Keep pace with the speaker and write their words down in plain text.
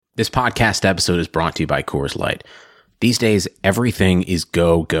This podcast episode is brought to you by Coors Light. These days, everything is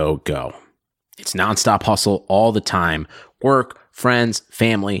go, go, go. It's nonstop hustle all the time. Work, friends,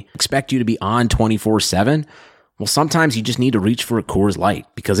 family expect you to be on 24/7. Well, sometimes you just need to reach for a Coors Light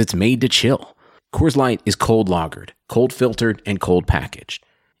because it's made to chill. Coors Light is cold lagered, cold filtered, and cold packaged.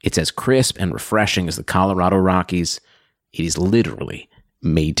 It's as crisp and refreshing as the Colorado Rockies. It is literally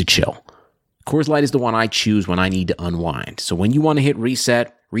made to chill. Coors Light is the one I choose when I need to unwind. So when you want to hit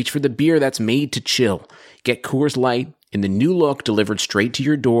reset, reach for the beer that's made to chill. Get Coors Light in the new look delivered straight to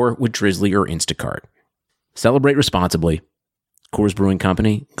your door with Drizzly or Instacart. Celebrate responsibly. Coors Brewing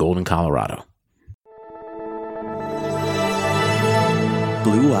Company, Golden, Colorado.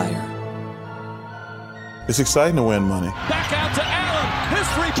 Blue Wire. It's exciting to win money. Back out to Allen. His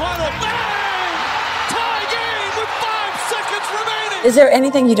three-pointer. Bang! Tie game with 5 seconds remaining. Is there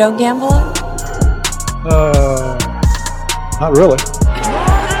anything you don't gamble on? Not really.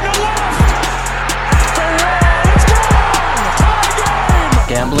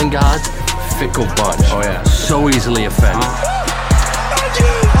 Gambling gods, fickle bunch. Oh yeah. So easily offended.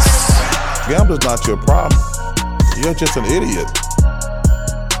 Gambling's not your problem. You're just an idiot.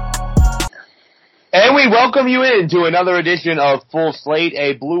 And we welcome you into another edition of Full Slate,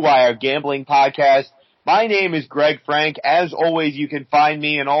 a Blue Wire gambling podcast. My name is Greg Frank. As always, you can find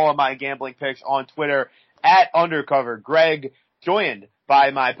me and all of my gambling picks on Twitter at @UndercoverGreg, joined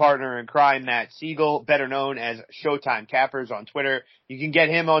by my partner in crime, Matt Siegel, better known as Showtime Cappers on Twitter. You can get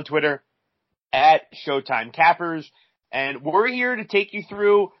him on Twitter at Showtime Cappers. And we're here to take you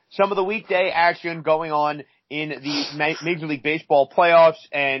through some of the weekday action going on in the Major League Baseball playoffs,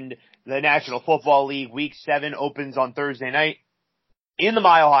 and the National Football League. Week 7 opens on Thursday night in the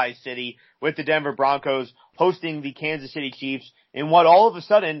Mile High City with the Denver Broncos hosting the Kansas City Chiefs in what all of a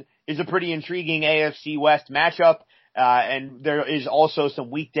sudden is a pretty intriguing AFC West matchup. And there is also some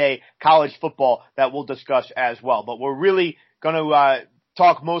weekday college football that we'll discuss as well. But we're really going to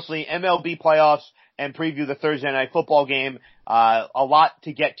talk mostly MLB playoffs and preview the Thursday night football game. A lot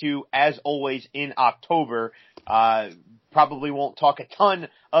to get to, as always, in October. Probably won't talk a ton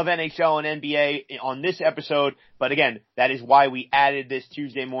of NHL and NBA on this episode, but again, that is why we added this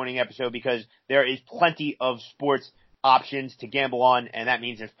Tuesday morning episode, because there is plenty of sports options to gamble on, and that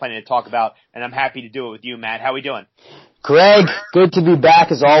means there's plenty to talk about, and I'm happy to do it with you, Matt. How we doing? Greg, good to be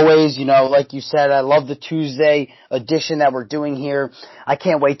back as always. You know, like you said, I love the Tuesday edition that we're doing here. I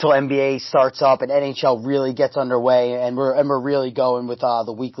can't wait till NBA starts up and NHL really gets underway, and we're really going with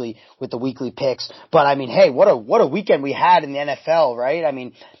the weekly picks. But I mean, hey, what a weekend we had in the NFL, right? I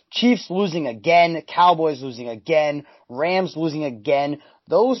mean, Chiefs losing again, Cowboys losing again, Rams losing again.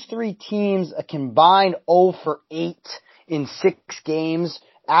 Those three teams a combined 0-for-8 in 6 games.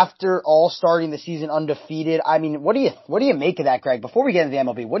 After all starting the season undefeated. I mean, what do you make of that, Greg? Before we get into the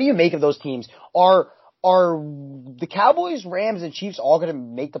MLB, what do you make of those teams? Are the Cowboys, Rams, and Chiefs all going to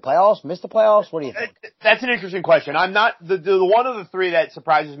make the playoffs, miss the playoffs? What do you think? That's an interesting question. I'm not the one of the three that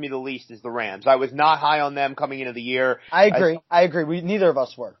surprises me the least is the Rams. I was not high on them coming into the year. I agree. Neither of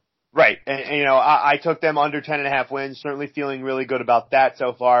us were. Right. And you know, I took them under 10.5 wins, certainly feeling really good about that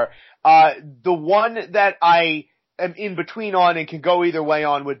so far. The one that I am in between on and can go either way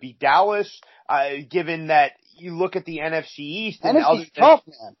on would be Dallas, given that you look at the NFC East. And NFC's tough,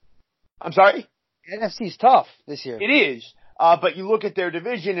 man. I'm sorry? NFC's tough this year. It is. But you look at their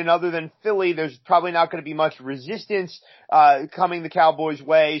division, and other than Philly, there's probably not going to be much resistance coming the Cowboys'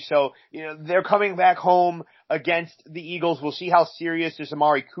 way. So, you know, they're coming back home against the Eagles. We'll see how serious this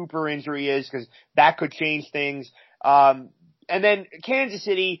Amari Cooper injury is, because that could change things. And then Kansas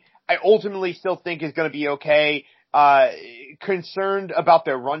City, I ultimately still think is going to be okay. Concerned about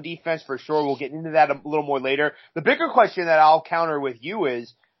their run defense for sure. We'll get into that a little more later. The bigger question that I'll counter with you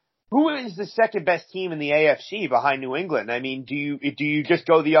is, who is the second best team in the AFC behind New England? I mean, do you just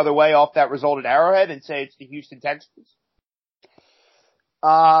go the other way off that result at Arrowhead and say it's the Houston Texans?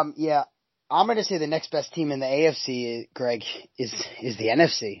 Yeah. I'm going to say the next best team in the AFC, Greg, is the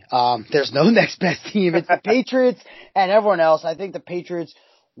NFC. There's no next best team. It's the Patriots and everyone else. I think the Patriots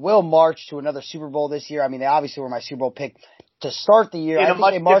will march to another Super Bowl this year. I mean, they obviously were my Super Bowl pick to start the year. In I a think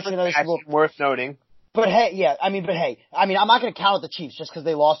much they marched to different another Super Bowl. fashion, worth noting. But hey, I'm not going to count out the Chiefs just because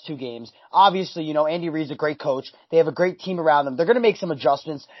they lost 2 games. Obviously, you know, Andy Reid's a great coach. They have a great team around them. They're going to make some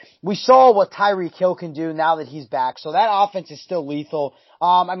adjustments. We saw what Tyreek Hill can do now that he's back. So that offense is still lethal.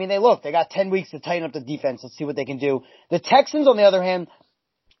 I mean, they got 10 weeks to tighten up the defense. Let's see what they can do. The Texans, on the other hand,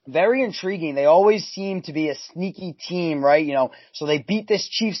 very intriguing. They always seem to be a sneaky team, right? You know, so they beat this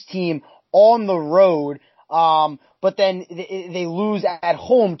Chiefs team on the road. But then they lose at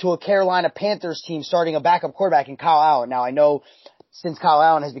home to a Carolina Panthers team starting a backup quarterback in Kyle Allen. Now, I know since Kyle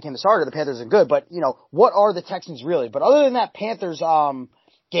Allen has become the starter, the Panthers are good. But, what are the Texans really? But other than that Panthers,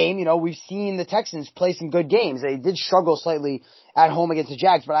 game, we've seen the Texans play some good games. They did struggle slightly at home against the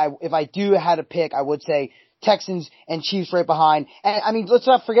Jags, but if I do had to pick, I would say Texans and Chiefs right behind. And let's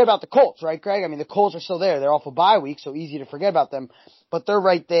not forget about the Colts, right, Greg? The Colts are still there. They're off a bye week, so easy to forget about them. But they're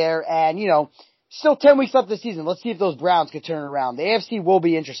right there, and still 10 weeks left this season. Let's see if those Browns could turn it around. The AFC will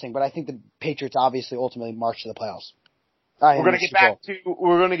be interesting, but I think the Patriots obviously ultimately march to the playoffs. We're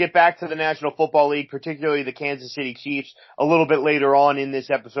going to get back to the National Football League, particularly the Kansas City Chiefs, a little bit later on in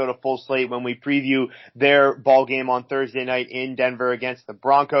this episode of Full Slate when we preview their ball game on Thursday night in Denver against the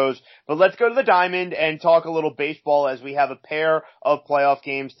Broncos. But let's go to the Diamond and talk a little baseball as we have a pair of playoff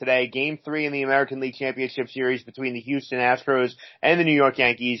games today. Game 3 in the American League Championship Series between the Houston Astros and the New York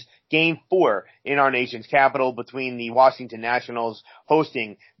Yankees. Game 4 in our nation's capital between the Washington Nationals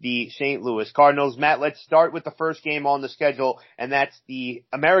hosting the St. Louis Cardinals. Matt, let's start with the first game on the schedule, and that's the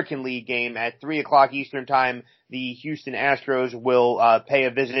American League game at 3 o'clock Eastern Time. The Houston Astros will pay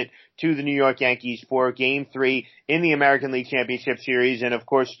a visit to the New York Yankees for Game 3 in the American League Championship Series. And, of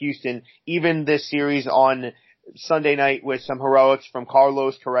course, Houston, even this series on Sunday night with some heroics from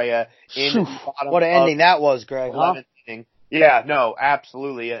Carlos Correa. What an ending that was, Greg, huh? Inning. Yeah, no,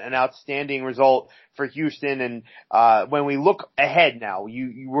 absolutely. An outstanding result for Houston. And when we look ahead now,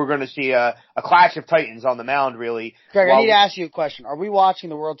 we're going to see a clash of titans on the mound, really. Greg, I need to ask you a question. Are we watching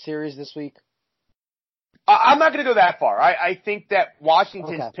the World Series this week? I'm not going to go that far. I think that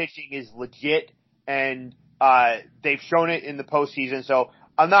Washington's pitching is legit, and they've shown it in the postseason, so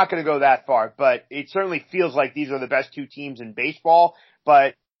I'm not going to go that far. But it certainly feels like these are the best two teams in baseball,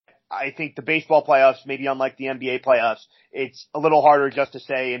 but I think the baseball playoffs, maybe unlike the NBA playoffs, it's a little harder just to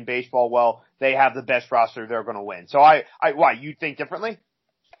say in baseball, well, they have the best roster, they're going to win. So why, you think differently?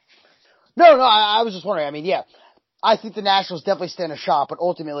 No, I was just wondering. Yeah, I think the Nationals definitely stand a shot, but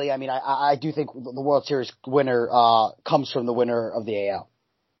ultimately, I do think the World Series winner, comes from the winner of the AL.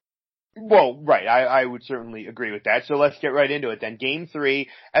 Well, right. I would certainly agree with that. So let's get right into it then. Game 3,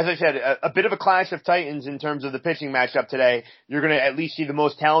 as I said, a bit of a clash of titans in terms of the pitching matchup today. You're going to at least see the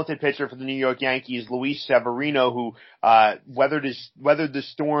most talented pitcher for the New York Yankees, Luis Severino, who weathered the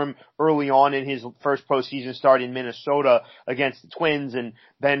storm early on in his first postseason start in Minnesota against the Twins and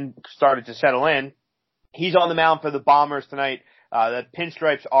then started to settle in. He's on the mound for the Bombers tonight. The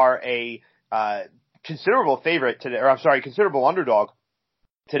Pinstripes are a considerable favorite today, considerable underdog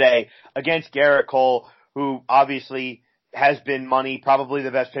today against Garrett Cole, who obviously has been money, probably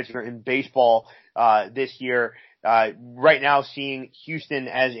the best pitcher in baseball this year. Right now seeing Houston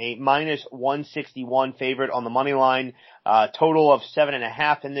as a minus 161 favorite on the money line, total of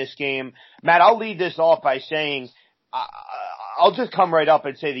 7.5 in this game. Matt, I'll lead this off by saying I'll just come right up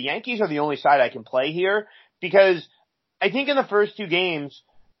and say the Yankees are the only side I can play here, because I think in the first two games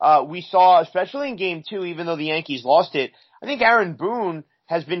we saw, especially in Game 2, even though the Yankees lost it, I think Aaron Boone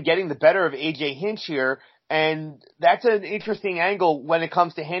has been getting the better of A.J. Hinch here, and that's an interesting angle when it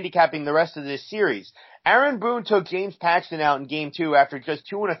comes to handicapping the rest of this series. Aaron Boone took James Paxton out in Game 2 after just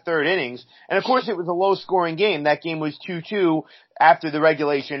 2 1/3 innings, and of course it was a low-scoring game. That game was 2-2 after the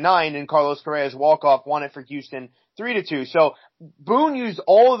regulation 9, and Carlos Correa's walk-off won it for Houston 3-2. So Boone used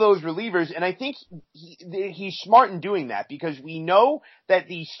all of those relievers, and I think he's smart in doing that, because we know that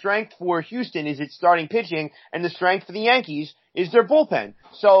the strength for Houston is its starting pitching, and the strength for the Yankees is their bullpen.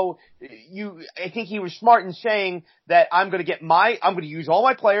 So I think he was smart in saying that I'm going to use all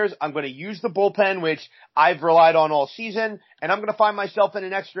my players, I'm going to use the bullpen, which I've relied on all season, and I'm going to find myself in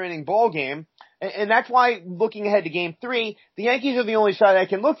an extra inning ball game. And that's why, looking ahead to Game 3, the Yankees are the only side I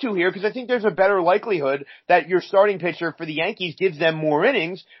can look to here, because I think there's a better likelihood that your starting pitcher for the Yankees gives them more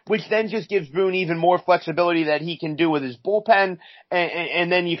innings, which then just gives Boone even more flexibility that he can do with his bullpen.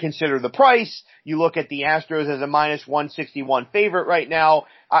 And then you consider the price. You look at the Astros as a minus 161 favorite right now.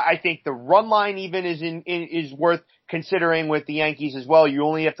 I think the run line even is worth considering with the Yankees as well. You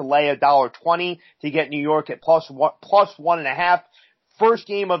only have to lay $1.20 to get New York at plus 1.5. First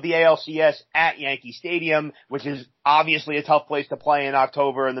game of the ALCS at Yankee Stadium, which is obviously a tough place to play in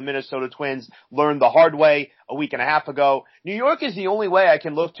October, and the Minnesota Twins learned the hard way a week and a half ago. New York is the only way I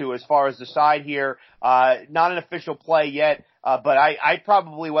can look to as far as the side here. Not an official play yet, but I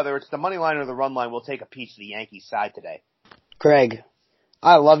probably, whether it's the money line or the run line, will take a piece of the Yankees side today. Greg,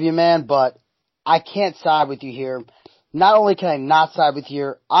 I love you, man, but I can't side with you here. Not only can I not side with you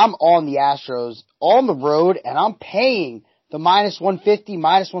here, I'm on the Astros on the road, and I'm paying the minus 150,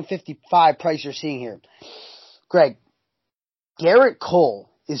 minus 155 price you're seeing here. Greg, Garrett Cole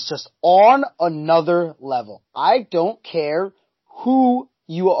is just on another level. I don't care who's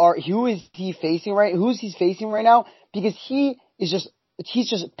he's facing right now, because he he's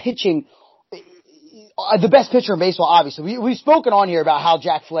just pitching the best pitcher in baseball, obviously. We've spoken on here about how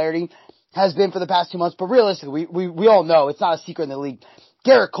Jack Flaherty has been for the past 2 months, but realistically, we all know it's not a secret in the league.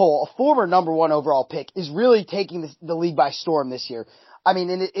 Garrett Cole, a former number 1 overall pick, is really taking the league by storm this year. I mean,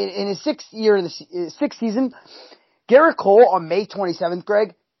 in his sixth season, Garrett Cole on May 27th,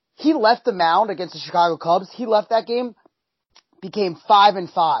 Greg, he left the mound against the Chicago Cubs. He left that game, became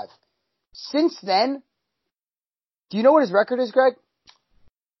 5-5. Since then, do you know what his record is, Greg?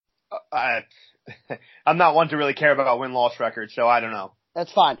 I'm not one to really care about win-loss records, so I don't know.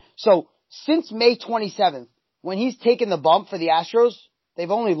 That's fine. So, since May 27th, when he's taken the bump for the Astros,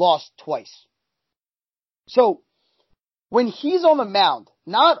 they've only lost twice. So, when he's on the mound,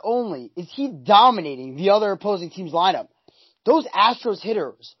 not only is he dominating the other opposing team's lineup, those Astros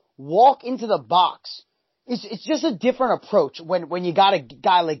hitters walk into the box. It's just a different approach when you got a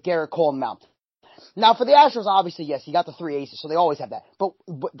guy like Garrett Cole on the mound. Now, for the Astros, obviously, yes, he got the 3 aces, so they always have that. But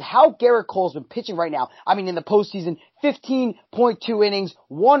how Garrett Cole's been pitching right now, I mean, in the postseason, 15.2 innings,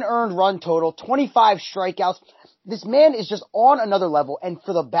 1 earned run total, 25 strikeouts. This man is just on another level, and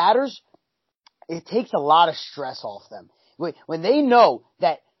for the batters, it takes a lot of stress off them. When they know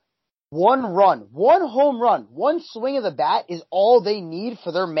that 1 run, 1 home run, 1 swing of the bat is all they need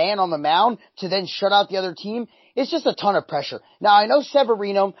for their man on the mound to then shut out the other team, it's just a ton of pressure. Now, I know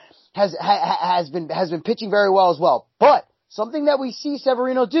Severino has been pitching very well as well, but something that we see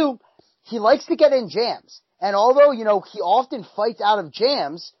Severino do, he likes to get in jams. And although, he often fights out of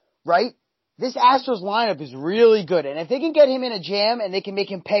jams, right? This Astros lineup is really good. And if they can get him in a jam and they can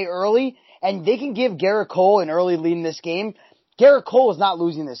make him pay early and they can give Garrett Cole an early lead in this game, Garrett Cole is not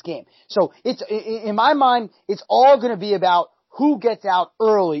losing this game. So it's, in my mind, it's all going to be about who gets out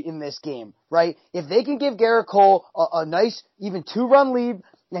early in this game, right? If they can give Garrett Cole a nice, even 2-run lead,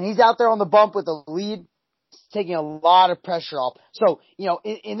 and he's out there on the bump with the lead, taking a lot of pressure off. So,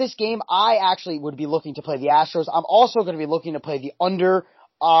 in this game, I actually would be looking to play the Astros. I'm also going to be looking to play the under.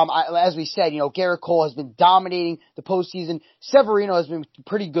 As we said, Garrett Cole has been dominating the postseason. Severino has been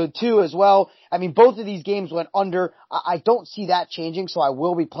pretty good too as well. I mean, both of these games went under. I don't see that changing, so I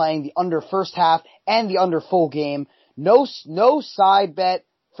will be playing the under first half and the under full game. No side bet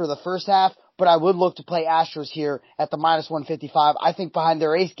for the first half, but I would look to play Astros here at the -155. I think behind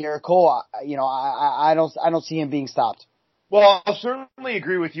their ace, Garrett Cole, I don't see him being stopped. Well, I'll certainly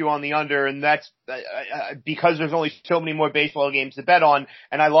agree with you on the under, and that's because there's only so many more baseball games to bet on,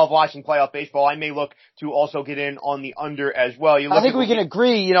 and I love watching playoff baseball. I may look to also get in on the under as well. I think we can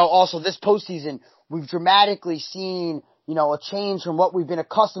agree, also this postseason, we've dramatically seen, a change from what we've been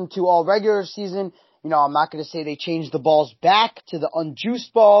accustomed to all regular season. I'm not going to say they changed the balls back to the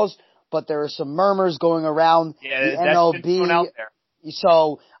unjuiced balls, but there are some murmurs going around the MLB. Out there.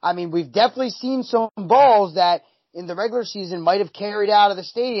 So, I mean, we've definitely seen some balls that in the regular season might have carried out of the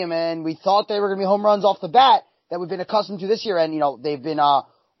stadium, and we thought they were going to be home runs off the bat that we've been accustomed to this year, and, they've been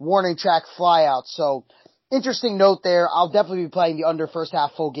warning track flyouts. So, interesting note there. I'll definitely be playing the under first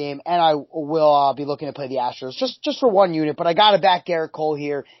half full game, and I will be looking to play the Astros just for 1 unit, but I got to back Garrett Cole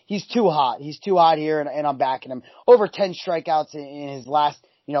here. He's too hot. He's too hot here, and I'm backing him. Over 10 strikeouts in his last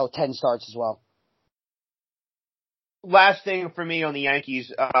 10 starts as well. Last thing for me on the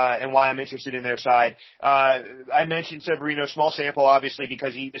Yankees, and why I'm interested in their side. I mentioned Severino, small sample, obviously,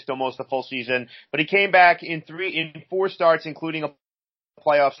 because he missed almost the full season, but he came back in 4 starts, including a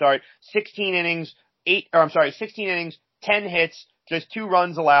playoff start, 16 innings, 10 hits, just 2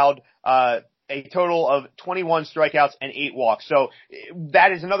 runs allowed, a total of 21 strikeouts and 8 walks. So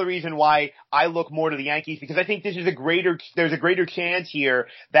that is another reason why I look more to the Yankees, because I think there's a greater chance here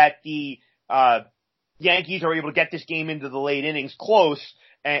that the, Yankees are able to get this game into the late innings close,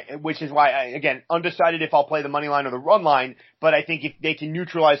 which is why, again, undecided if I'll play the money line or the run line, but I think if they can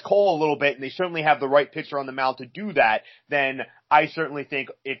neutralize Cole a little bit, and they certainly have the right pitcher on the mound to do that, then I certainly think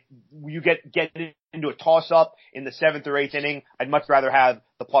if you get into a toss-up in the 7th or 8th inning, I'd much rather have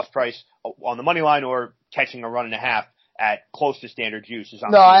the plus price on the money line or catching a run and a half at close to standard juice.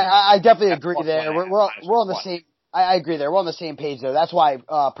 No, I definitely agree there. We're on the same. I agree there. We're on the same page there. That's why,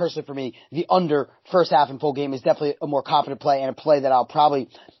 personally for me, the under first half and full game is definitely a more confident play and a play that I'll probably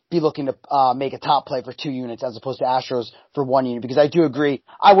be looking to make a top play for 2 units as opposed to Astros for 1 unit, because I do agree.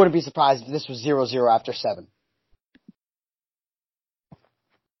 I wouldn't be surprised if this was 0-0 after 7.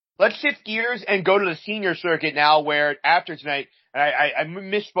 Let's shift gears and go to the senior circuit now, where after tonight, I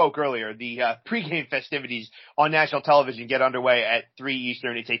misspoke earlier, the pregame festivities on national television get underway at 3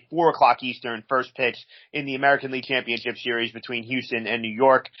 Eastern. It's a 4 o'clock Eastern first pitch in the American League Championship Series between Houston and New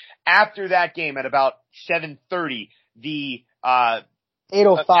York. After that game at about 7:30, the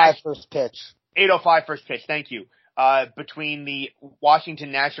 8:05 first pitch. 8:05 first pitch, thank you. between the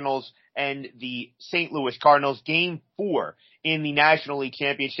Washington Nationals and the St. Louis Cardinals, Game 4 in the National League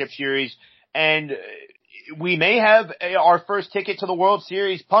Championship Series. And we may have our first ticket to the World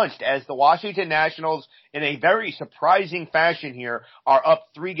Series punched, as the Washington Nationals, in a very surprising fashion here, are up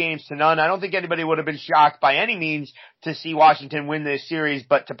 3-0. I don't think anybody would have been shocked by any means to see Washington win this series,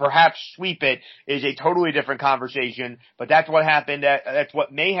 but to perhaps sweep it is a totally different conversation. But that's what happened. That's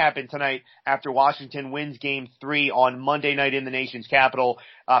what may happen tonight after Washington wins Game 3 on Monday night in the nation's capital.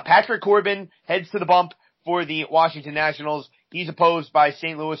 Patrick Corbin heads to the bump for the Washington Nationals. He's opposed by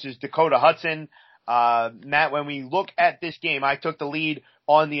St. Louis's Dakota Hudson. Matt, when we look at this game, I took the lead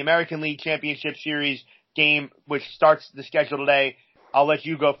on the American League Championship Series game, which starts the schedule today. I'll let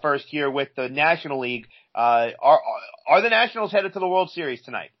you go first here with the National League. Are the Nationals headed to the World Series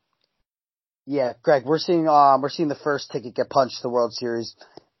tonight? Yeah, Greg, we're seeing the first ticket get punched to the World Series.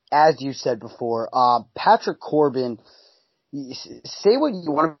 As you said before, Patrick Corbin, say what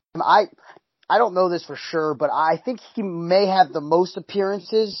you want. I don't know this for sure, but I think he may have the most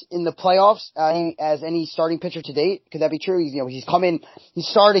appearances in the playoffs as any starting pitcher to date. Could that be true? He's come in, he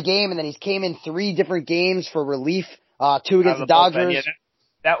started a game, and then he's came in 3 different games for relief, 2 against the Dodgers. Yeah,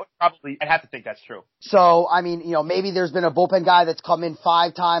 that would probably, I'd have to think that's true. So, I mean, maybe there's been a bullpen guy that's come in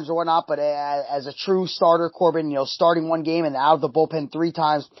 5 times or whatnot, but as a true starter, Corbin, starting 1 game and out of the bullpen 3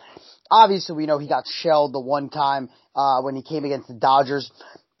 times. Obviously, we know he got shelled the 1 time when he came against the Dodgers.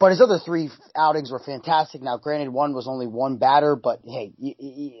 But his other 3 outings were fantastic. Now, granted, 1 was only 1 batter, but hey,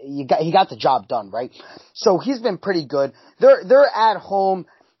 he got the job done, right? So he's been pretty good. They're at home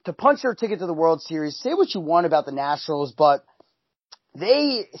to punch their ticket to the World Series. Say what you want about the Nationals, but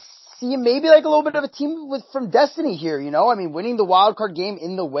they seem maybe like a little bit of a team from destiny here, I mean, winning the wild card game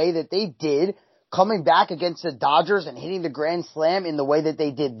in the way that they did, coming back against the Dodgers and hitting the grand slam in the way that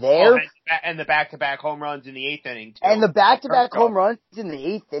they did there. And the back-to-back home runs in the 8th inning, too. And the back-to-back home runs in the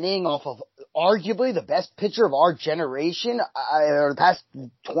 8th inning off of arguably the best pitcher of our generation, or the past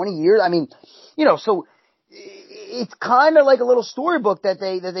 20 years. I mean, so it's kind of like a little storybook that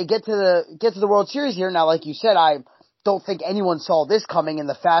they get to the World Series here. Now, like you said, I don't think anyone saw this coming in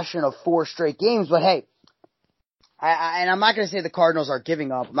the fashion of 4 straight games, but hey, and I'm not going to say the Cardinals are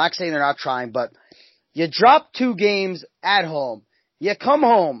giving up. I'm not saying they're not trying, but you drop 2 games at home. You come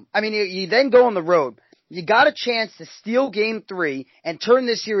home. I mean, you then go on the road. You got a chance to steal Game 3 and turn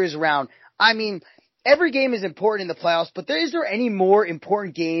this series around. I mean, every game is important in the playoffs, but is there any more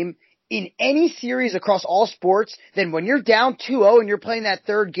important game in any series across all sports than when you're down 2-0 and you're playing that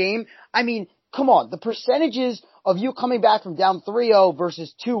 3rd game? I mean, come on. The percentages of you coming back from down 3-0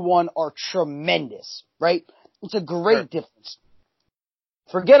 versus 2-1 are tremendous, right? It's a great difference.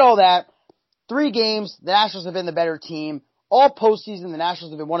 Forget all that. 3 games, the Nationals have been the better team. All postseason, the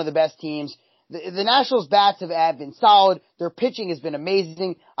Nationals have been one of the best teams. The Nationals' bats have been solid. Their pitching has been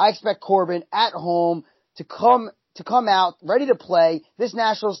amazing. I expect Corbin at home to come out ready to play. This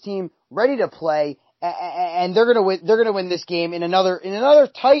Nationals team ready to play, and they're gonna win. They're gonna win this game in another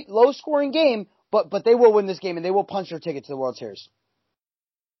tight, low-scoring game. But they will win this game, and they will punch their ticket to the World Series.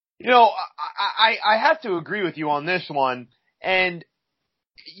 I have to agree with you on this one. And,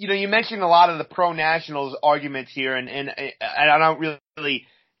 you mentioned a lot of the pro-Nationals arguments here, and I don't really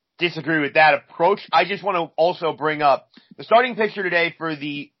disagree with that approach. I just want to also bring up the starting pitcher today for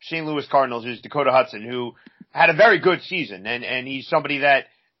the St. Louis Cardinals is Dakota Hudson, who had a very good season, and he's somebody that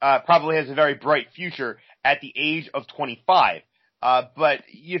probably has a very bright future at the age of 25. But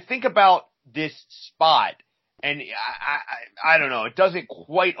you think about this spot, and I don't know, it doesn't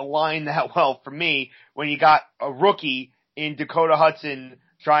quite align that well for me when you got a rookie in Dakota Hudson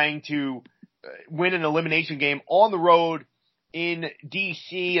trying to win an elimination game on the road in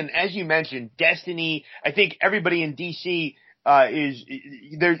DC. And as you mentioned, destiny, I think everybody in DC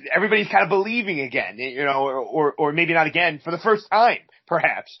everybody's kind of believing again, or maybe not again, for the first time,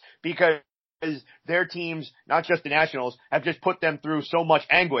 perhaps, because their teams, not just the Nationals, have just put them through so much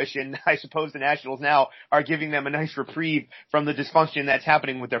anguish, and I suppose the Nationals now are giving them a nice reprieve from the dysfunction that's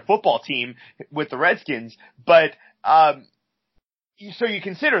happening with their football team, with the Redskins. But so you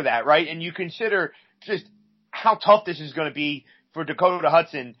consider that, right? And you consider just how tough this is going to be for Dakota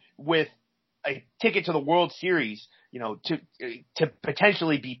Hudson with a ticket to the World Series, to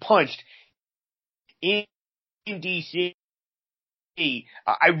potentially be punched in DC.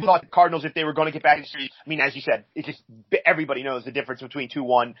 I thought the Cardinals, if they were going to get back in the series, I mean, as you said, it's just everybody knows the difference between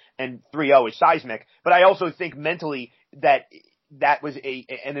 2-1 and 3-0 is seismic. But I also think mentally that was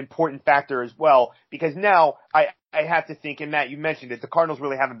an important factor as well, because now I have to think, and Matt, you mentioned it, the Cardinals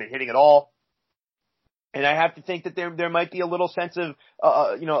really haven't been hitting at all. And I have to think that there might be a little sense of,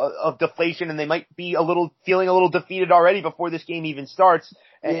 of deflation, and they might be feeling a little defeated already before this game even starts.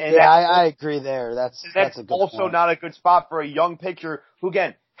 I agree there. That's a good also point. Not a good spot for a young pitcher who,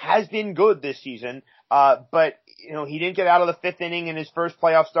 again, has been good this season. But, he didn't get out of the fifth inning in his first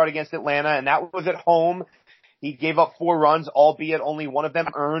playoff start against Atlanta, and that was at home. He gave up 4 runs, albeit only one of them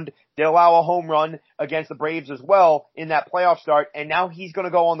earned. Did allow a home run against the Braves as well in that playoff start, and now he's going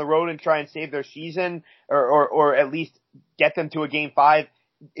to go on the road and try and save their season, or at least get them to a Game 5.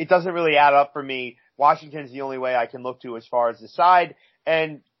 It doesn't really add up for me. Washington's the only way I can look to as far as the side.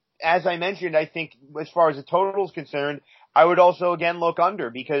 And as I mentioned, I think as far as the total is concerned, I would also again look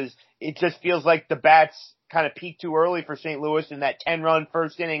under, because it just feels like the bats kind of peaked too early for St. Louis in that 10-run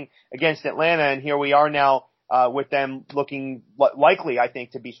first inning against Atlanta, and here we are now. With them looking likely, I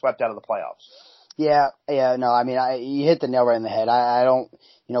think, to be swept out of the playoffs. Yeah, no, I mean, you hit the nail right in the head. I don't,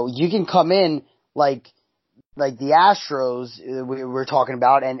 you can come in like the Astros we're talking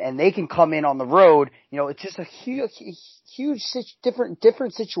about, and they can come in on the road. It's just a huge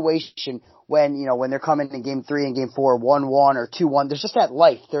different situation when they're coming in Game 3 and Game 4, 1-1 or 2-1. There's just that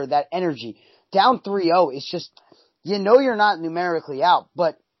life, that energy. Down 3-0, it's just, you're not numerically out,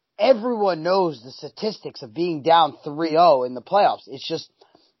 but everyone knows the statistics of being down 3-0 in the playoffs. It's just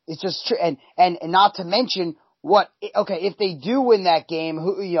true. And not to mention if they do win that game,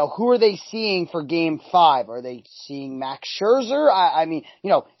 who are they seeing for Game 5? Are they seeing Max Scherzer? I mean,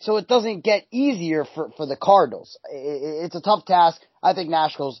 so it doesn't get easier for the Cardinals. It's a tough task. I think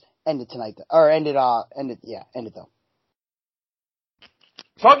Nashville's ended tonight, ended though.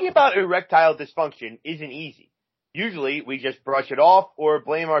 Talking about erectile dysfunction isn't easy. Usually, we just brush it off or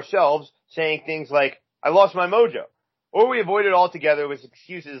blame ourselves, saying things like, I lost my mojo. Or we avoid it altogether with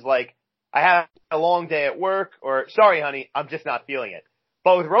excuses like, I had a long day at work, or, sorry honey, I'm just not feeling it.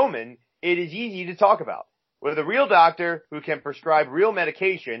 But with Roman, it is easy to talk about. With a real doctor who can prescribe real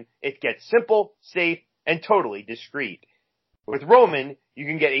medication, it gets simple, safe, and totally discreet. With Roman, you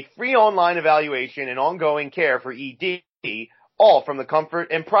can get a free online evaluation and ongoing care for ED, all from the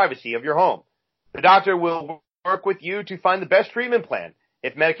comfort and privacy of your home. The doctor will work with you to find the best treatment plan.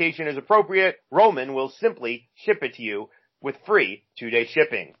 If medication is appropriate, Roman will simply ship it to you with free 2-day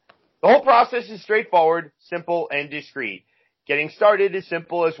shipping. The whole process is straightforward, simple, and discreet. Getting started is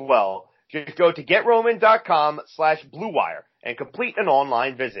simple as well. Just go to GetRoman.com/BlueWire and complete an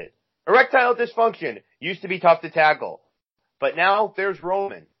online visit. Erectile dysfunction used to be tough to tackle, but now there's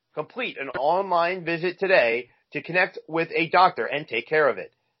Roman. Complete an online visit today to connect with a doctor and take care of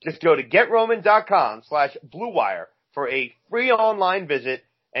it. Just go to GetRoman.com/BlueWire for a free online visit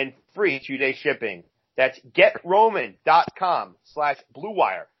and free 2-day shipping. That's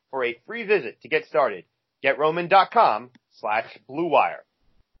GetRoman.com/BlueWire for a free visit to get started. GetRoman.com/BlueWire.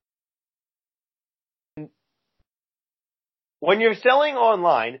 When you're selling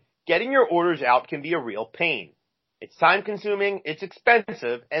online, getting your orders out can be a real pain. It's time consuming, it's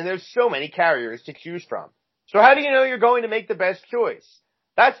expensive, and there's so many carriers to choose from. So how do you know you're going to make the best choice?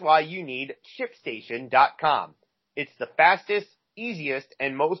 That's why you need ShipStation.com. It's the fastest, easiest,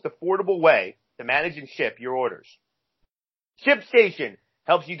 and most affordable way to manage and ship your orders. ShipStation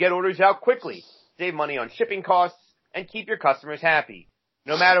helps you get orders out quickly, save money on shipping costs, and keep your customers happy.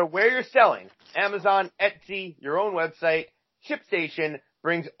 No matter where you're selling, Amazon, Etsy, your own website, ShipStation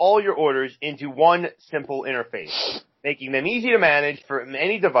brings all your orders into one simple interface, making them easy to manage from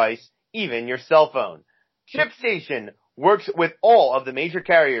any device, even your cell phone. ShipStation works with all of the major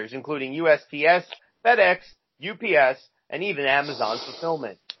carriers, including USPS, FedEx, UPS, and even Amazon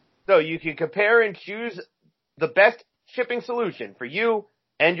Fulfillment. So you can compare and choose the best shipping solution for you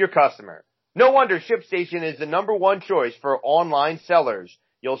and your customer. No wonder ShipStation is the #1 choice for online sellers.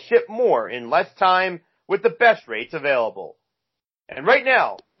 You'll ship more in less time with the best rates available. And right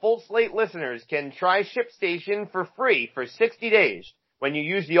now, Full Slate listeners can try ShipStation for free for 60 days when you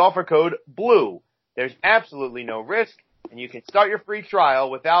use the offer code BLUE. There's absolutely no risk, and you can start your free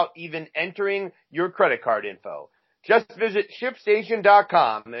trial without even entering your credit card info. Just visit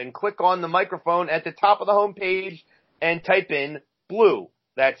ShipStation.com and click on the microphone at the top of the home page and type in BLUE.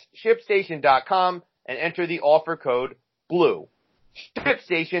 That's ShipStation.com and enter the offer code BLUE.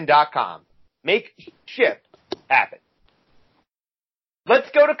 ShipStation.com. Make ship happen.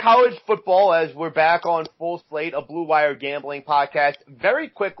 Let's go to college football as we're back on Full Slate, a Blue Wire gambling podcast. Very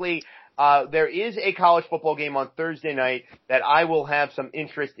quickly, there is a college football game on Thursday night that I will have some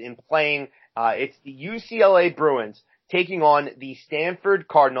interest in playing. It's the UCLA Bruins taking on the Stanford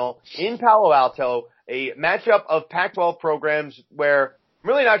Cardinal in Palo Alto, a matchup of Pac-12 programs where I'm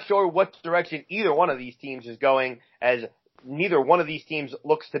really not sure what direction either one of these teams is going, as neither one of these teams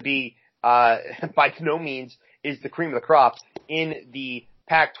looks to be by no means is the cream of the crop in the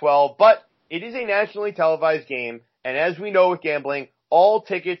Pac-12, but it is a nationally televised game, and as we know with gambling, all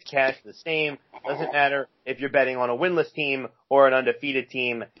tickets cash the same. Doesn't matter if you're betting on a winless team or an undefeated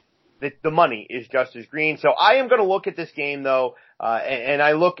team. The money is just as green. So I am going to look at this game, though, and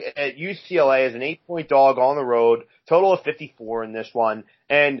I look at UCLA as an 8-point dog on the road, total of 54 in this one.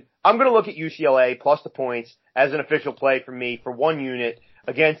 And I'm going to look at UCLA plus the points as an official play for me for 1 unit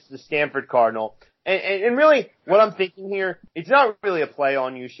against the Stanford Cardinal. And really, what I'm thinking here, it's not really a play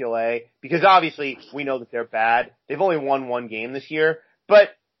on UCLA, because obviously we know that they're bad. They've only won 1 game this year, but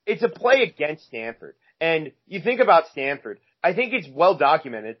it's a play against Stanford. And you think about Stanford, I think it's well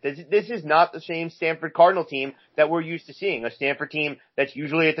documented. This is not the same Stanford Cardinal team that we're used to seeing. A Stanford team that's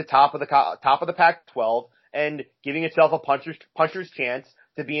usually at the top of the Pac-12 and giving itself a puncher's chance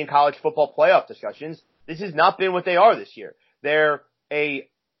to be in college football playoff discussions. This has not been what they are this year. They're a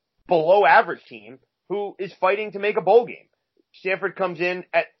below average team who is fighting to make a bowl game. Stanford comes in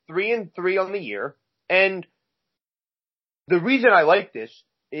at 3-3 on the year, and the reason I like this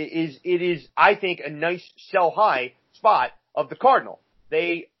is it is, I think, a nice sell high spot of the Cardinal.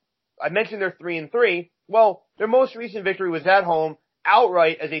 I mentioned they're 3-3. Well, their most recent victory was at home,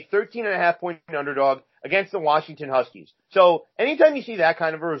 outright as a 13.5 point underdog against the Washington Huskies. So anytime you see that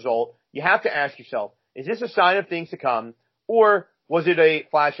kind of a result, you have to ask yourself, is this a sign of things to come, or was it a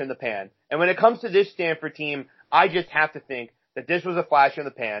flash in the pan? And when it comes to this Stanford team, I just have to think that this was a flash in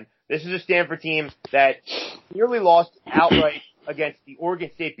the pan. This is a Stanford team that nearly lost outright against the Oregon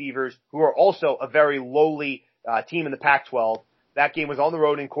State Beavers, who are also a very lowly team in the Pac-12. That game was on the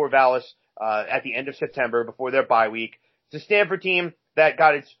road in Corvallis at the end of September before their bye week. It's a Stanford team that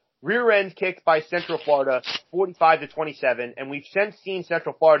got its rear end kicked by Central Florida 45-27, and we've since seen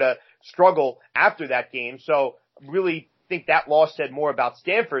Central Florida struggle after that game. So really think that loss said more about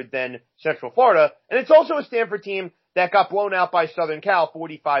Stanford than Central Florida. And it's also a Stanford team that got blown out by Southern Cal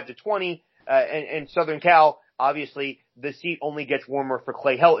 45-20, and Southern Cal, obviously, the seat only gets warmer for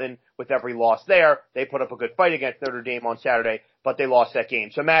Clay Helton with every loss there. They put up a good fight against Notre Dame on Saturday, but they lost that game.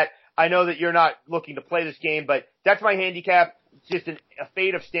 So, Matt, I know that you're not looking to play this game, but that's my handicap. It's just a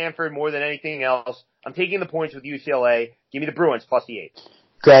fate of Stanford more than anything else. I'm taking the points with UCLA. Give me the Bruins plus the 8.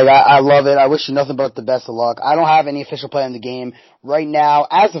 Greg, I love it. I wish you nothing but the best of luck. I don't have any official play on the game right now.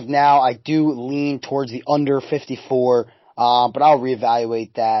 As of now, I do lean towards the under 54, but I'll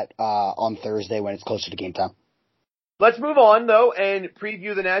reevaluate that on Thursday when it's closer to game time. Let's move on, though, and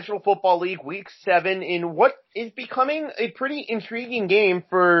preview the National Football League Week 7 in what is becoming a pretty intriguing game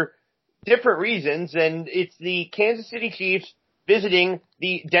for different reasons, and it's the Kansas City Chiefs visiting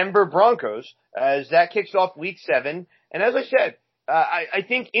the Denver Broncos as that kicks off Week 7. And as I said, I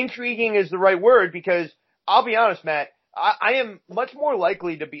think intriguing is the right word, because I'll be honest, Matt, I am much more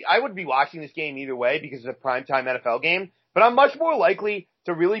likely I would be watching this game either way because it's a primetime NFL game, but I'm much more likely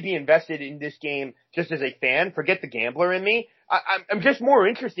to really be invested in this game just as a fan. Forget the gambler in me. I'm just more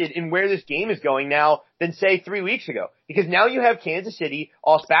interested in where this game is going now than, say, 3 weeks ago, because now you have Kansas City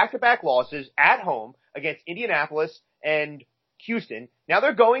off back-to-back losses at home against Indianapolis and Houston. Now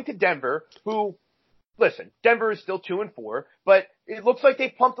they're going to Denver, who, listen, Denver is still 2-4, but it looks like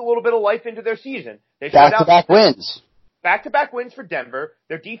they've pumped a little bit of life into their season. Back-to-back wins. Back-to-back wins for Denver.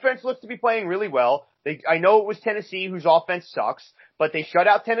 Their defense looks to be playing really well. I know it was Tennessee whose offense sucks, but they shut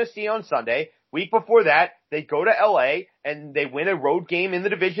out Tennessee on Sunday. Week before that, they go to LA and they win a road game in the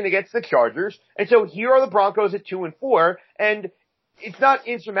division against the Chargers. And so here are the Broncos at 2-4, and it's not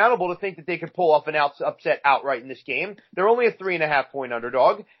insurmountable to think that they could pull off an upset outright in this game. They're only a 3.5 point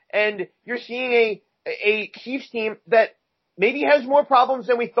underdog, and you're seeing a Chiefs team that maybe has more problems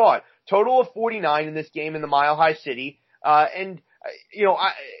than we thought. Total of 49 in this game in the Mile High City.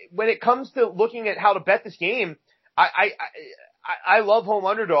 When it comes to looking at how to bet this game, I love home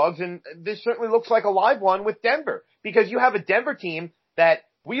underdogs, and this certainly looks like a live one with Denver, because you have a Denver team that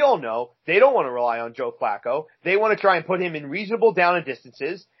we all know they don't want to rely on Joe Flacco. They want to try and put him in reasonable down and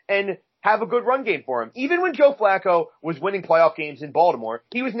distances and have a good run game for him. Even when Joe Flacco was winning playoff games in Baltimore,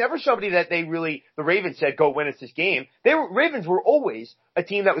 he was never somebody that the Ravens said, go win us this game. Ravens were always a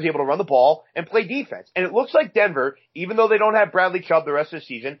team that was able to run the ball and play defense. And it looks like Denver, even though they don't have Bradley Chubb the rest of the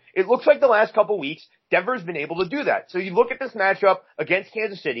season, it looks like the last couple weeks, Denver's been able to do that. So you look at this matchup against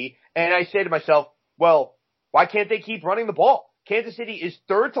Kansas City, and I say to myself, well, why can't they keep running the ball? Kansas City is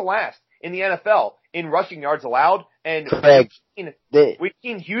third to last in the NFL in rushing yards allowed, and we've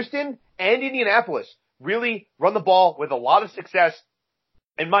seen Houston and Indianapolis really run the ball with a lot of success.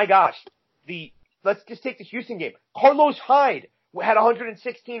 And my gosh, let's just take the Houston game. Carlos Hyde had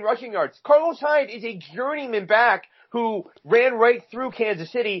 116 rushing yards. Carlos Hyde is a journeyman back who ran right through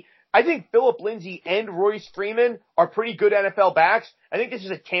Kansas City. I think Phillip Lindsay and Royce Freeman are pretty good NFL backs. I think this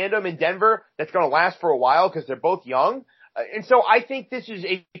is a tandem in Denver that's going to last for a while because they're both young. And so I think this is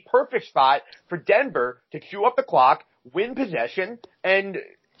a perfect spot for Denver to chew up the clock, win possession, and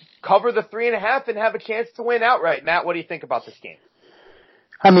cover the 3.5 and have a chance to win outright. Matt, what do you think about this game?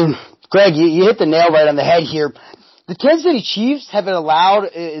 I mean, Greg, you hit the nail right on the head here. The Kansas City Chiefs have allowed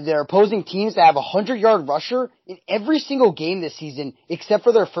their opposing teams to have a 100-yard rusher in every single game this season, except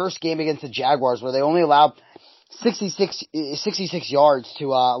for their first game against the Jaguars, where they only allowed 66 yards to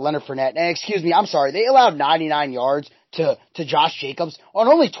Leonard Fournette. And excuse me, I'm sorry, they allowed 99 yards to Josh Jacobs on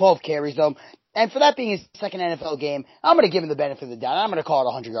only 12 carries, though. And for that being his second NFL game, I'm going to give him the benefit of the doubt. I'm going to call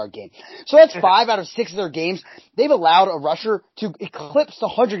it a 100-yard game. So that's 5 out of 6 of their games. They've allowed a rusher to eclipse the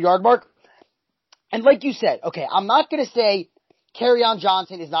 100-yard mark. And like you said, okay, I'm not going to say Kerryon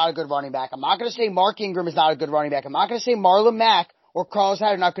Johnson is not a good running back. I'm not going to say Mark Ingram is not a good running back. I'm not going to say Marlon Mack or Carlos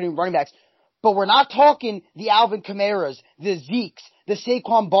Hyde are not good running backs. But we're not talking the Alvin Kamaras, the Zekes, the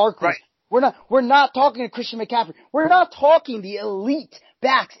Saquon Barkleys. Right. We're not talking to Christian McCaffrey. We're not talking the elite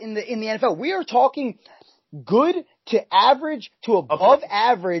backs in the NFL. We are talking good to average to above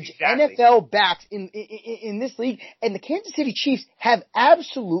average NFL backs in this league, and the Kansas City Chiefs have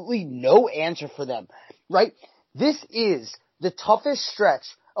absolutely no answer for them, right? This is the toughest stretch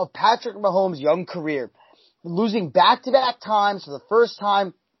of Patrick Mahomes' young career, losing back-to-back times for the first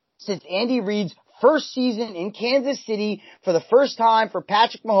time since Andy Reid's first season in Kansas City for the first time for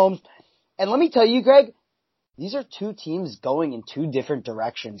Patrick Mahomes. And let me tell you, Greg, these are two teams going in two different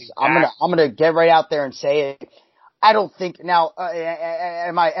directions. Exactly. I'm gonna get right out there and say it. I don't think now.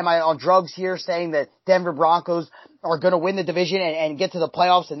 Am I on drugs here saying that Denver Broncos are going to win the division and get to the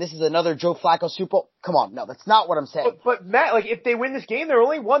playoffs and this is another Joe Flacco Super Bowl? Come on, no, that's not what I'm saying. But Matt, like if they win this game, they're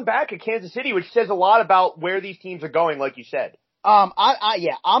only one back at Kansas City, which says a lot about where these teams are going, like you said. I'm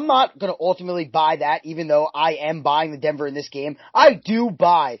not going to ultimately buy that, even though I am buying the Denver in this game. I do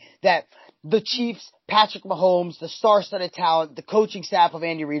buy that the Chiefs, Patrick Mahomes, the star-studded talent, the coaching staff of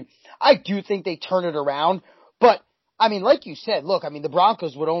Andy Reid, I do think they turn it around. But, I mean, like you said, look, I mean, the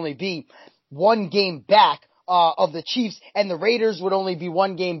Broncos would only be one game back of the Chiefs, and the Raiders would only be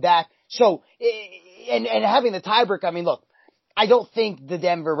one game back. So, and having the tiebreaker, I mean, look, I don't think the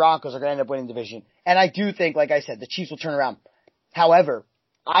Denver Broncos are going to end up winning the division. And I do think, like I said, the Chiefs will turn around. However,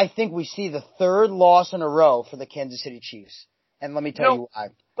 I think we see the third loss in a row for the Kansas City Chiefs. And let me tell you why.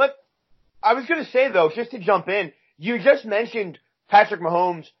 But I was going to say, though, just to jump in, you just mentioned Patrick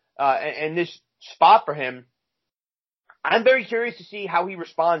Mahomes and this spot for him. I'm very curious to see how he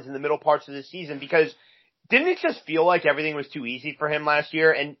responds in the middle parts of the season because didn't it just feel like everything was too easy for him last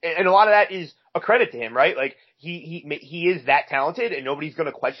year? And a lot of that is a credit to him, right? Like he is that talented and nobody's going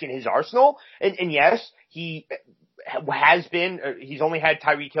to question his arsenal. And yes, he has been, he's only had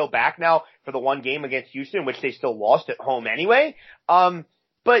Tyreek Hill back now for the one game against Houston, which they still lost at home anyway.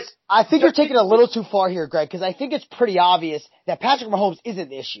 But I think you're taking it a little too far here, Greg, because I think it's pretty obvious that Patrick Mahomes isn't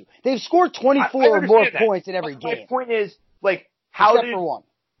the issue. They've scored 24 or more points in every game. My point is, like, how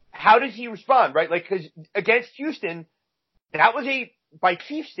did he respond, right? Like, because against Houston, that was by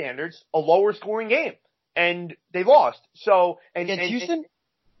Chiefs standards, a lower scoring game, and they lost. So against Houston.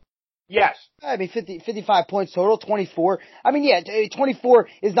 Yes. I mean, 55 points total, 24. I mean, yeah, 24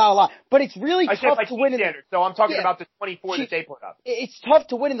 is not a lot, but it's really tough to win in standards. So I'm talking about the 24 that they put up. It's tough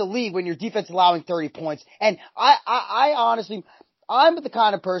to win in the league when your defense is allowing 30 points. And I honestly, I'm the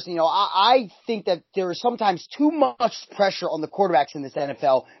kind of person, I think that there is sometimes too much pressure on the quarterbacks in this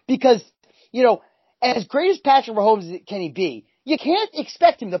NFL because, as great as Patrick Mahomes can he be, you can't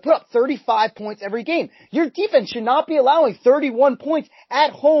expect him to put up 35 points every game. Your defense should not be allowing 31 points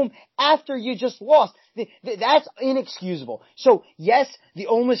at home after you just lost. That's inexcusable. So, yes, the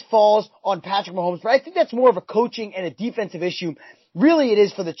onus falls on Patrick Mahomes, but I think that's more of a coaching and a defensive issue. Really, it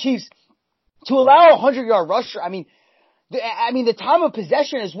is for the Chiefs to allow a 100-yard rusher. I mean, the time of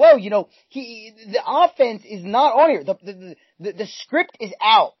possession as well, the offense is not on here. The script is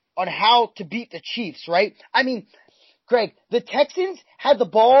out on how to beat the Chiefs, right? I mean, Greg, the Texans had the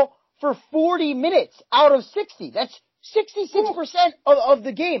ball for 40 minutes out of 60. That's 66% of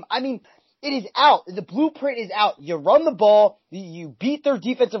the game. I mean, it is out. The blueprint is out. You run the ball, you beat their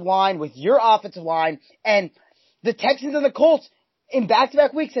defensive line with your offensive line, and the Texans and the Colts in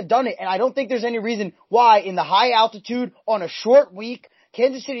back-to-back weeks have done it, and I don't think there's any reason why in the high altitude on a short week,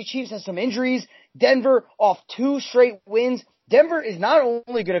 Kansas City Chiefs has some injuries, Denver off 2 straight wins. Denver is not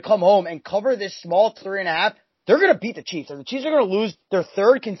only going to come home and cover this small 3.5, they're going to beat the Chiefs. And the Chiefs are going to lose their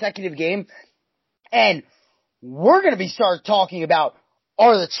 3rd consecutive game. And we're going to start talking about,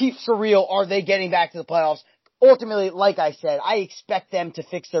 are the Chiefs for real? Are they getting back to the playoffs? ultimately, like I said, I expect them to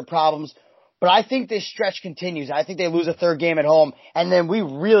fix their problems. But I think this stretch continues. I think they lose a third game at home, and then we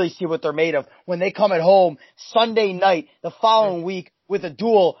really see what they're made of when they come at home Sunday night the following week with a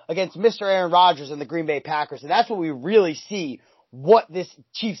duel against Mr. Aaron Rodgers and the Green Bay Packers. And that's what we really see what this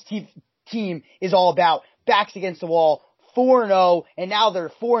Chiefs team is all about. Backs against the wall, 4-0, and now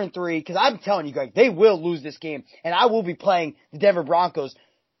they're 4-3, because I'm telling you guys, they will lose this game, and I will be playing the Denver Broncos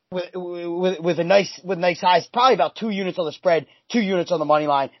with nice size, probably about 2 units on the spread, 2 units on the money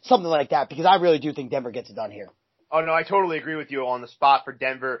line, something like that, because I really do think Denver gets it done here. Oh no, I totally agree with you on the spot for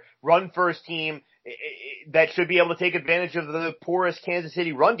Denver. Run first team that should be able to take advantage of the porous Kansas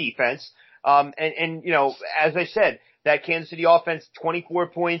City run defense. And you know, as I said, that Kansas City offense, 24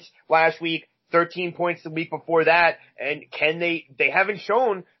 points last week, 13 points the week before that, and they haven't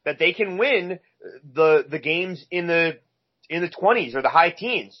shown that they can win the games in the 20s or the high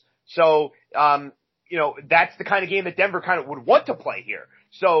teens. So, you know, that's the kind of game that Denver kind of would want to play here.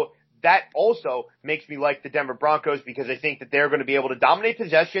 So that also makes me like the Denver Broncos, because I think that they're going to be able to dominate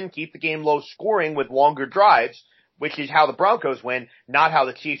possession, keep the game low scoring with longer drives, which is how the Broncos win, not how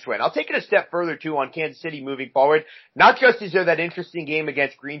the Chiefs win. I'll take it a step further too on Kansas City moving forward. Not just is there that interesting game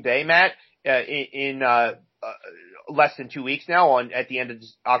against Green Bay, Matt, in less than 2 weeks now at the end of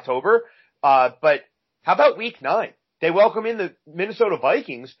October, but how about week 9? They welcome in the Minnesota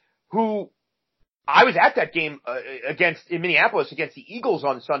Vikings, who I was at that game in Minneapolis against the Eagles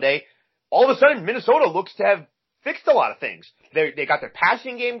on Sunday. All of a sudden, Minnesota looks to have fixed a lot of things. They got their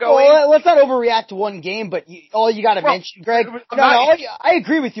passing game going. Well, let's not overreact to one game, but all you got to mention, Greg. I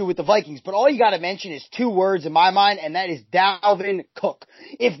agree with you with the Vikings, but all you got to mention is 2 words in my mind, and that is Dalvin Cook.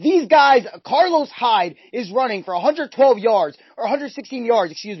 If these guys, Carlos Hyde is running for 112 yards or 116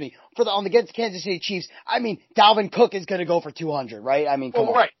 yards, on against Kansas City Chiefs, I mean, Dalvin Cook is going to go for 200, right? I mean, come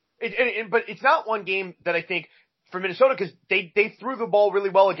on. Right. But it's not one game that I think for Minnesota, because they threw the ball really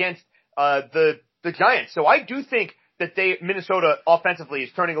well against the Giants. So I do think that Minnesota offensively is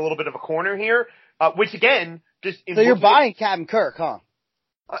turning a little bit of a corner here, which again, just so you're buying Captain Kirk, huh?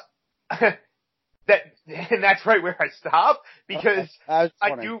 And that's right where I stop, because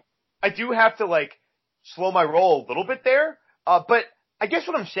I do have to like slow my roll a little bit there. But I guess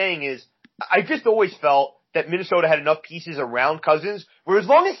what I'm saying is I just always felt that Minnesota had enough pieces around Cousins where as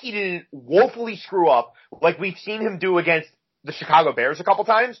long as he didn't woefully screw up like we've seen him do against the Chicago Bears a couple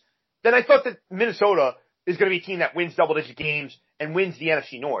times, then I thought that Minnesota is going to be a team that wins double-digit games and wins the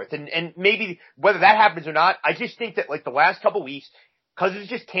NFC North. And maybe whether that happens or not, I just think that like the last couple weeks, Cousins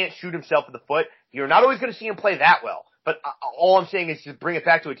just can't shoot himself in the foot. You're not always going to see him play that well. But all I'm saying is to bring it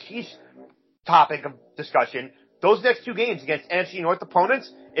back to a Chiefs topic of discussion, those next 2 games against NFC North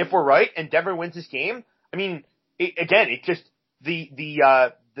opponents, if we're right and Denver wins this game, I mean, it just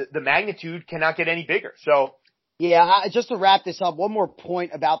the magnitude cannot get any bigger. So yeah, just to wrap this up, one more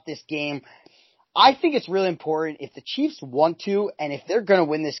point about this game. I think it's really important if the Chiefs want to, and if they're going to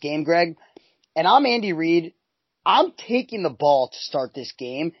win this game, Greg, and I'm Andy Reid, I'm taking the ball to start this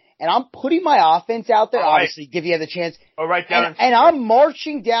game, and I'm putting my offense out there, obviously, give you the chance. And I'm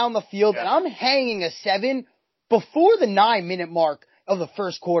marching down the field, and I'm hanging a 7 before the 9-minute mark of the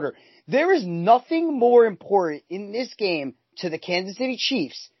first quarter. There is nothing more important in this game to the Kansas City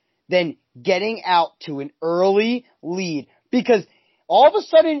Chiefs than getting out to an early lead. Because all of a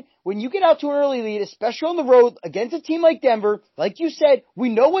sudden, when you get out to an early lead, especially on the road against a team like Denver, like you said, we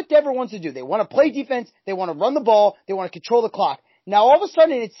know what Denver wants to do. They want to play defense. They want to run the ball. They want to control the clock. Now, all of a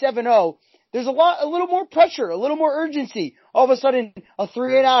sudden, it's 7-0. There's a little more pressure, a little more urgency. All of a sudden, a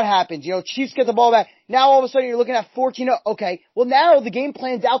 3-and-out happens. You know, Chiefs get the ball back. Now, all of a sudden, you're looking at 14-0. Okay, well, now the game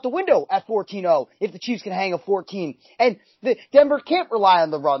plan's out the window at 14-0 if the Chiefs can hang a 14. And Denver can't rely on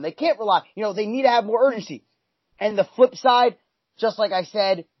the run. They can't rely. You know, they need to have more urgency. And the flip side, just like I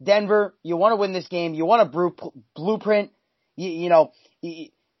said, Denver, you want to win this game. You want a blueprint.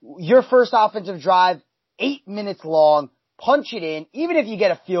 Your first offensive drive, 8 minutes long. Punch it in. Even if you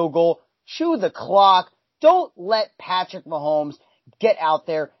get a field goal, chew the clock. Don't let Patrick Mahomes get out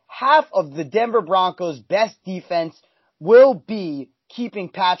there. Half of the Denver Broncos' best defense will be keeping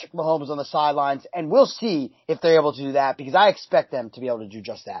Patrick Mahomes on the sidelines, and we'll see if they're able to do that, because I expect them to be able to do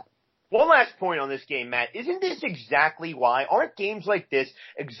just that. One last point on this game, Matt. Aren't games like this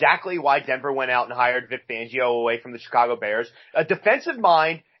exactly why Denver went out and hired Vic Fangio away from the Chicago Bears? A defensive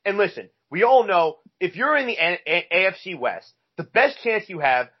mind, and listen, we all know if you're in the AFC West, the best chance you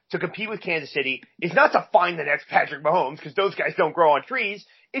have to compete with Kansas City is not to find the next Patrick Mahomes, because those guys don't grow on trees.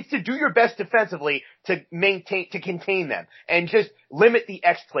 It's to do your best defensively to contain them and just limit the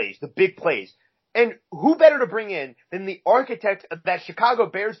X plays, the big plays. And who better to bring in than the architect of that Chicago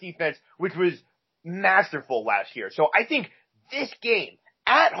Bears defense, which was masterful last year. So I think this game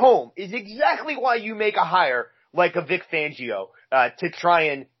at home is exactly why you make a hire like a Vic Fangio to try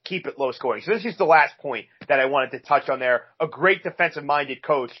and keep it low scoring. So this is the last point that I wanted to touch on there. A great defensive-minded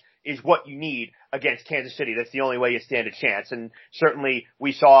coach is what you need against Kansas City. That's the only way you stand a chance. And certainly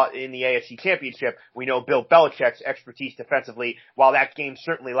we saw in the AFC Championship, we know Bill Belichick's expertise defensively. While that game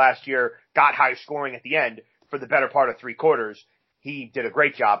certainly last year got high scoring at the end for the better part of 3 quarters, he did a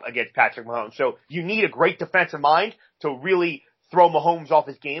great job against Patrick Mahomes. So you need a great defensive mind to really throw Mahomes off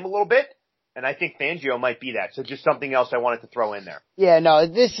his game a little bit. And I think Fangio might be that. So just something else I wanted to throw in there. Yeah, no,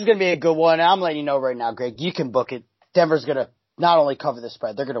 this is going to be a good one. I'm letting you know right now, Greg, you can book it. Denver's going to not only cover the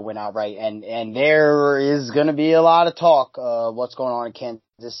spread, they're going to win outright. And there is going to be a lot of talk what's going on in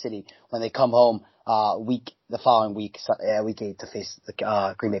Kansas City when they come home the following week, week 8 to face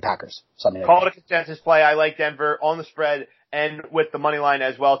the Green Bay Packers. Call it a consensus play. I like Denver on the spread and with the money line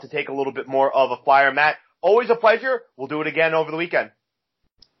as well to take a little bit more of a flyer. Matt, always a pleasure. We'll do it again over the weekend.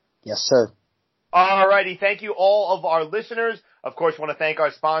 Yes, sir. Alrighty, thank you all of our listeners. Of course, want to thank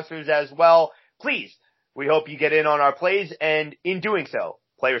our sponsors as well. Please, we hope you get in on our plays, and in doing so,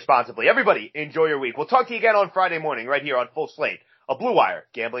 play responsibly. Everybody, enjoy your week. We'll talk to you again on Friday morning right here on Full Slate, a Blue Wire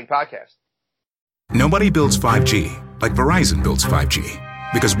gambling podcast. Nobody builds 5G like Verizon builds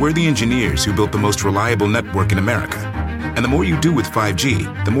 5G, because we're the engineers who built the most reliable network in America. And the more you do with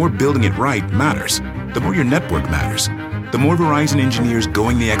 5G, the more building it right matters. The more your network matters. The more Verizon engineers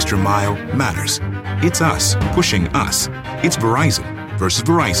going the extra mile matters. It's us pushing us. It's Verizon versus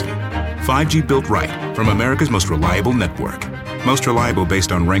Verizon. 5G built right from America's most reliable network. Most reliable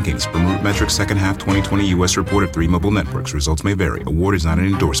based on rankings from RootMetrics second half 2020 U.S. report of 3 mobile networks. Results may vary. Award is not an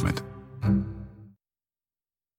endorsement.